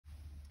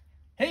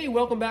Hey,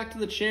 welcome back to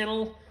the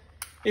channel.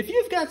 If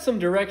you've got some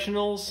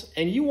directionals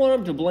and you want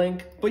them to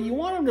blink, but you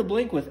want them to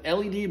blink with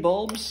LED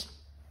bulbs,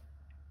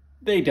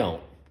 they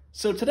don't.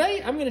 So today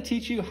I'm going to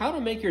teach you how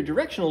to make your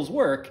directionals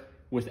work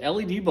with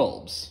LED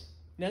bulbs.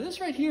 Now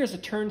this right here is a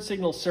turn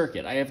signal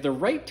circuit. I have the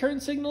right turn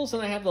signals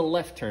and I have the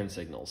left turn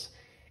signals.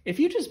 If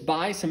you just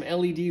buy some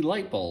LED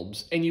light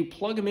bulbs and you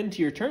plug them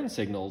into your turn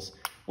signals,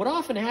 what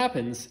often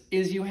happens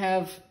is you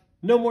have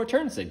no more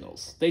turn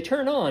signals. They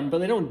turn on, but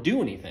they don't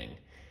do anything.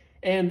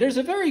 And there's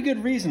a very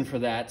good reason for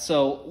that,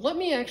 so let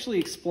me actually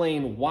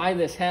explain why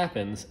this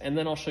happens, and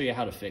then I'll show you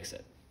how to fix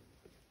it.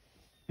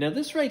 Now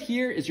this right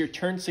here is your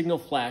turn signal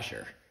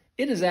flasher.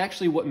 It is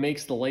actually what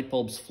makes the light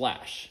bulbs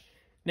flash.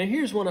 Now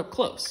here's one up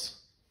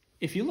close.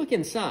 If you look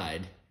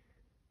inside,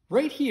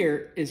 right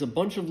here is a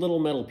bunch of little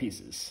metal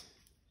pieces.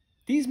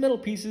 These metal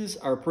pieces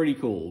are pretty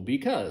cool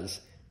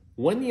because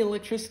when the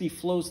electricity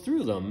flows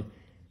through them,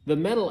 the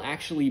metal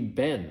actually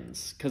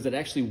bends because it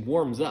actually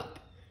warms up.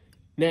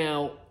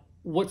 Now,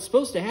 what's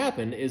supposed to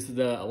happen is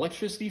the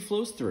electricity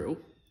flows through,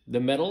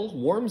 the metal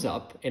warms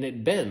up, and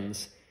it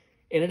bends,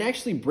 and it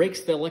actually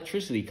breaks the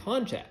electricity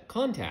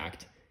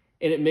contact,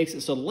 and it makes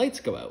it so the lights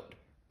go out.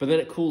 But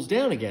then it cools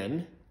down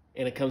again,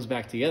 and it comes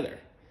back together.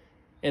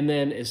 And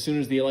then as soon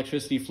as the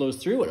electricity flows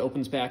through, it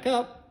opens back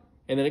up,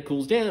 and then it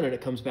cools down, and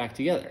it comes back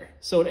together.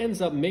 So it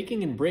ends up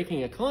making and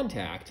breaking a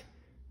contact,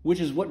 which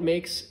is what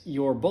makes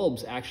your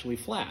bulbs actually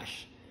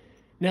flash.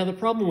 Now the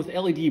problem with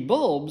LED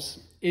bulbs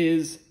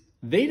is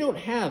they don't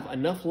have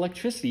enough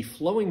electricity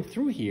flowing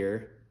through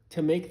here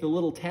to make the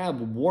little tab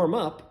warm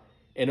up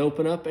and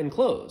open up and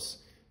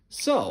close.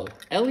 So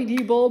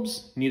LED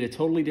bulbs need a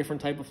totally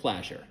different type of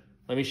flasher.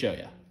 Let me show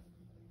you.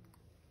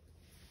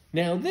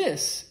 Now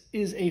this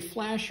is a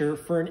flasher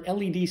for an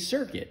LED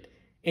circuit,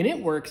 and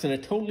it works in a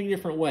totally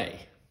different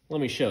way.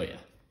 Let me show you.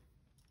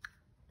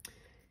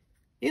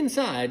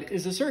 Inside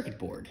is a circuit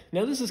board.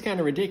 Now this is kind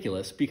of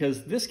ridiculous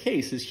because this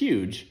case is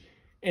huge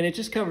and it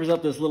just covers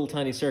up this little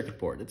tiny circuit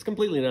board. It's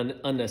completely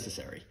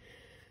unnecessary.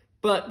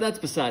 But that's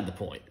beside the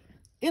point.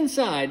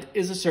 Inside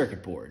is a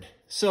circuit board.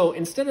 So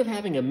instead of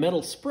having a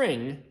metal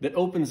spring that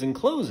opens and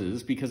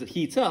closes because it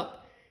heats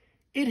up,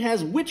 it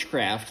has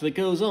witchcraft that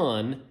goes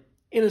on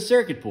in a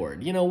circuit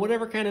board. You know,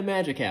 whatever kind of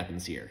magic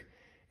happens here.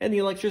 And the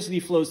electricity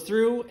flows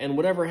through, and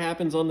whatever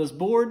happens on this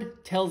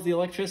board tells the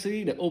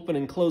electricity to open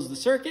and close the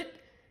circuit,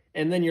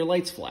 and then your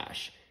lights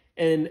flash.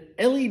 And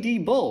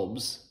LED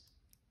bulbs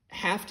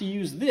have to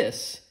use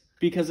this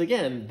because,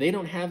 again, they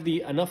don't have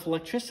enough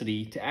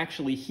electricity to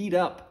actually heat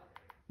up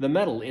the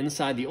metal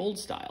inside the old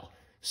style.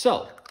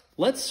 So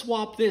let's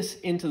swap this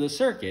into the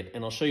circuit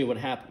and I'll show you what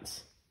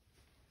happens.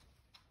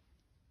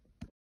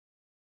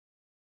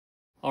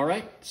 All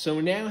right, so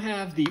we now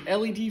have the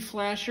LED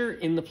flasher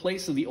in the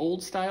place of the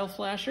old style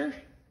flasher,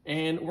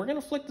 and we're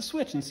gonna flick the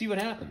switch and see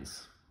what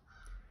happens.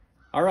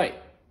 All right,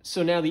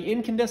 so now the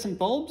incandescent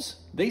bulbs,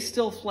 they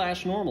still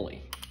flash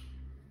normally.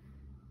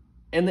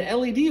 And the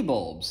LED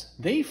bulbs,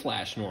 they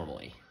flash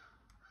normally.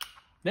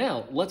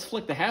 Now, let's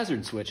flick the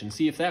hazard switch and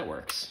see if that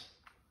works.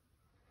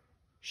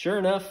 Sure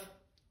enough,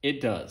 it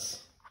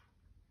does.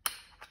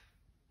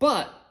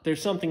 But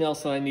there's something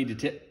else that I need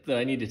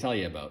to tell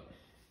you about.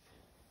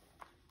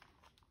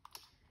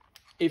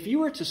 If you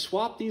were to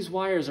swap these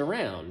wires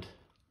around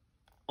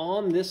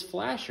on this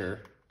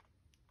flasher,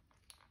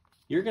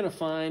 you're going to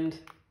find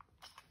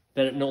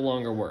that it no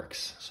longer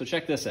works. So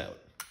check this out.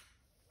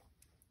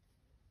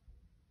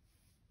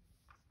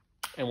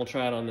 And we'll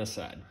try it on this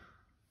side.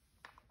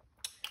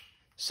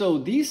 So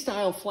these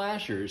style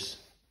flashers,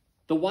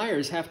 the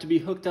wires have to be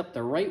hooked up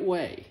the right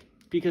way,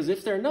 because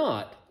if they're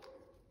not,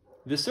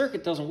 the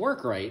circuit doesn't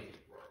work right,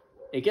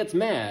 it gets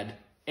mad,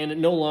 and it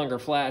no longer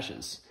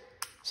flashes.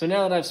 So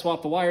now that I've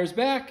swapped the wires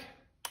back,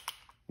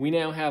 we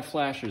now have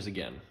flashers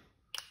again.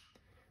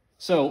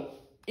 So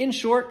in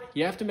short,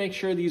 you have to make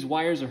sure these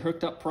wires are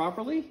hooked up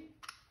properly.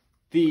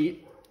 The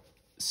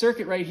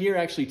circuit right here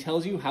actually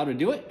tells you how to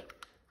do it.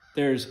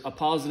 There's a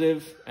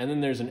positive, and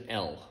then there's an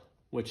L,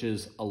 which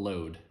is a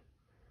load.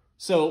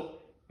 So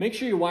make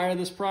sure you wire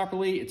this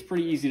properly. It's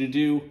pretty easy to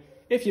do.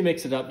 If you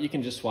mix it up, you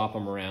can just swap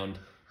them around.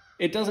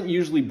 It doesn't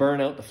usually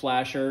burn out the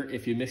flasher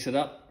if you mix it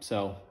up,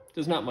 so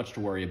there's not much to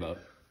worry about.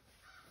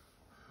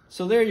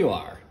 So there you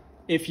are.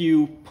 If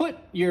you put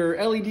your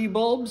LED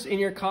bulbs in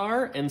your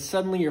car and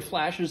suddenly your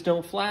flashers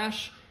don't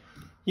flash,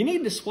 you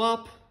need to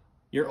swap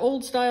your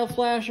old style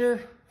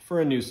flasher for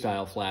a new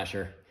style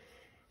flasher.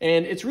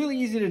 And it's really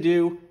easy to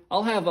do.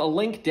 I'll have a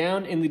link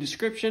down in the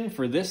description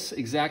for this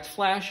exact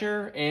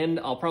flasher, and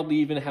I'll probably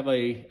even have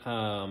a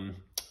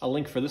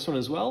link for this one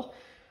as well.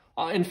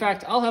 In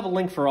fact, I'll have a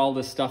link for all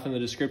this stuff in the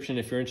description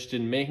if you're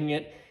interested in making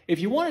it. If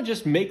you want to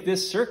just make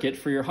this circuit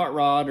for your hot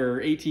rod or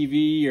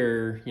ATV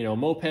or, you know,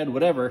 moped,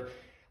 whatever,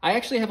 I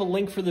actually have a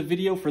link for the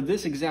video for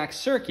this exact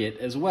circuit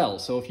as well.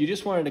 So if you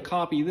just wanted to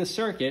copy this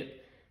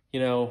circuit,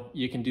 you know,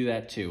 you can do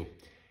that too.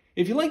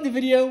 If you like the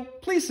video,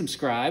 please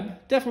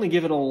subscribe. Definitely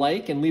give it a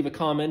like and leave a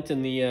comment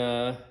in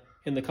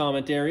the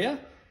comment area.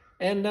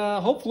 And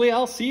hopefully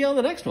I'll see you on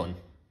the next one.